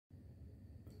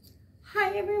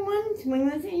Hi everyone, it's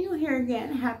Wingless Angel here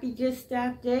again. Happy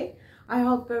Distaff Day. I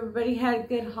hope everybody had a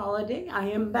good holiday. I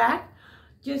am back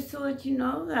just to let you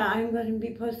know that I'm going to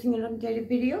be posting an updated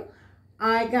video.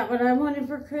 I got what I wanted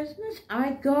for Christmas.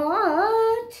 I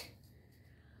got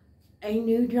a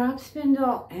new drop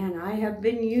spindle and I have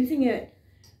been using it.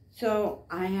 So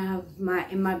I have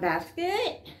in my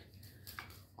basket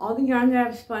all the yarn that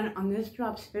I've spun on this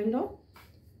drop spindle,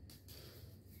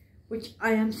 which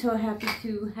I am so happy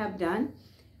to have done.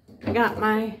 I got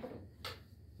my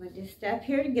Distaff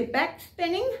here to get back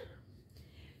spinning.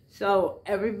 So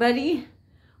everybody,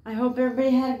 I hope everybody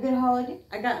had a good holiday.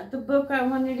 I got the book I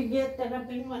wanted to get that I've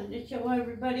been wanting to show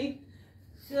everybody.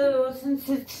 So since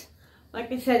it's,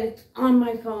 like I said, it's on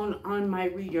my phone, on my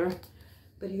reader,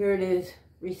 but here it is,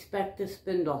 Respect the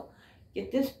Spindle.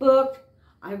 Get this book.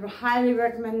 I highly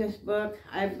recommend this book.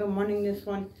 I've been wanting this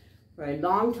one for a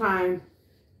long time.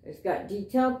 It's got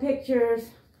detailed pictures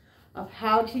of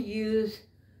how to use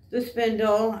the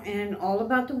spindle and all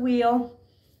about the wheel,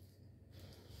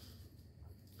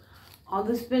 all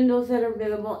the spindles that are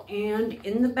available, and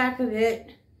in the back of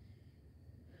it,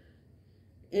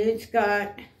 it's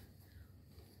got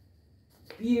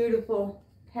beautiful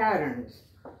patterns.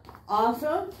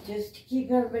 Also, just to keep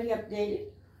everybody updated,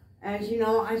 as you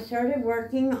know, I started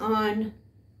working on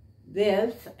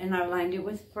this and I lined it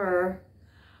with fur.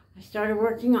 I started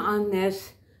working on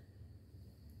this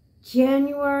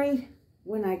January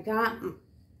when I got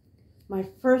my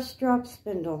first drop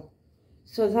spindle.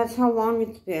 So that's how long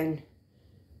it's been.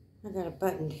 I got a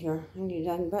button here. I need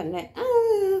to unbutton it.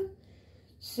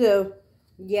 So,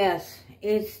 yes,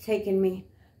 it's taken me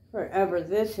forever.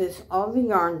 This is all the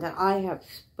yarn that I have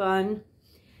spun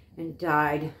and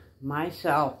dyed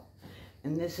myself.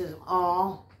 And this is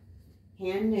all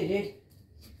hand knitted.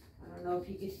 I don't know if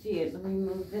you can see it. Let me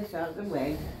move this out of the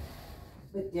way.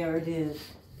 But there it is.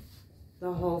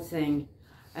 The whole thing.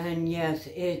 And yes,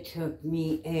 it took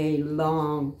me a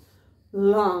long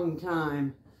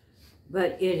time.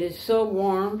 But it is so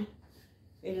warm.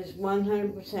 It is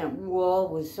 100% wool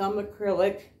with some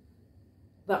acrylic.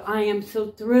 But I am so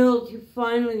thrilled to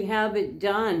finally have it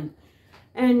done.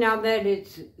 And now that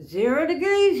it's 0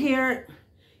 degrees here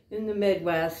in the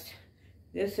Midwest,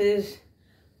 this is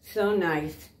so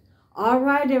nice. All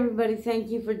right, everybody, thank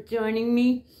you for joining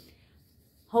me.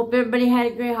 Hope everybody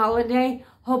had a great holiday.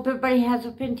 Hope everybody has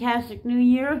a fantastic new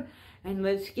year. And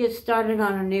let's get started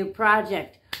on a new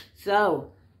project.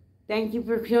 So, thank you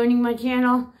for joining my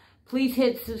channel. Please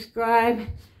hit subscribe.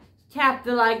 Tap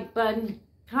the like button.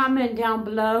 Comment down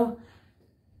below.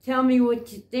 Tell me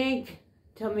what you think.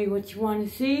 Tell me what you want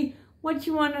to see. What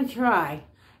you want to try.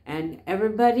 And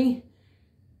everybody,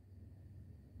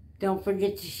 don't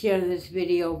forget to share this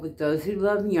video with those who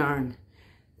love yarn.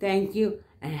 Thank you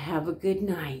and have a good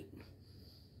night.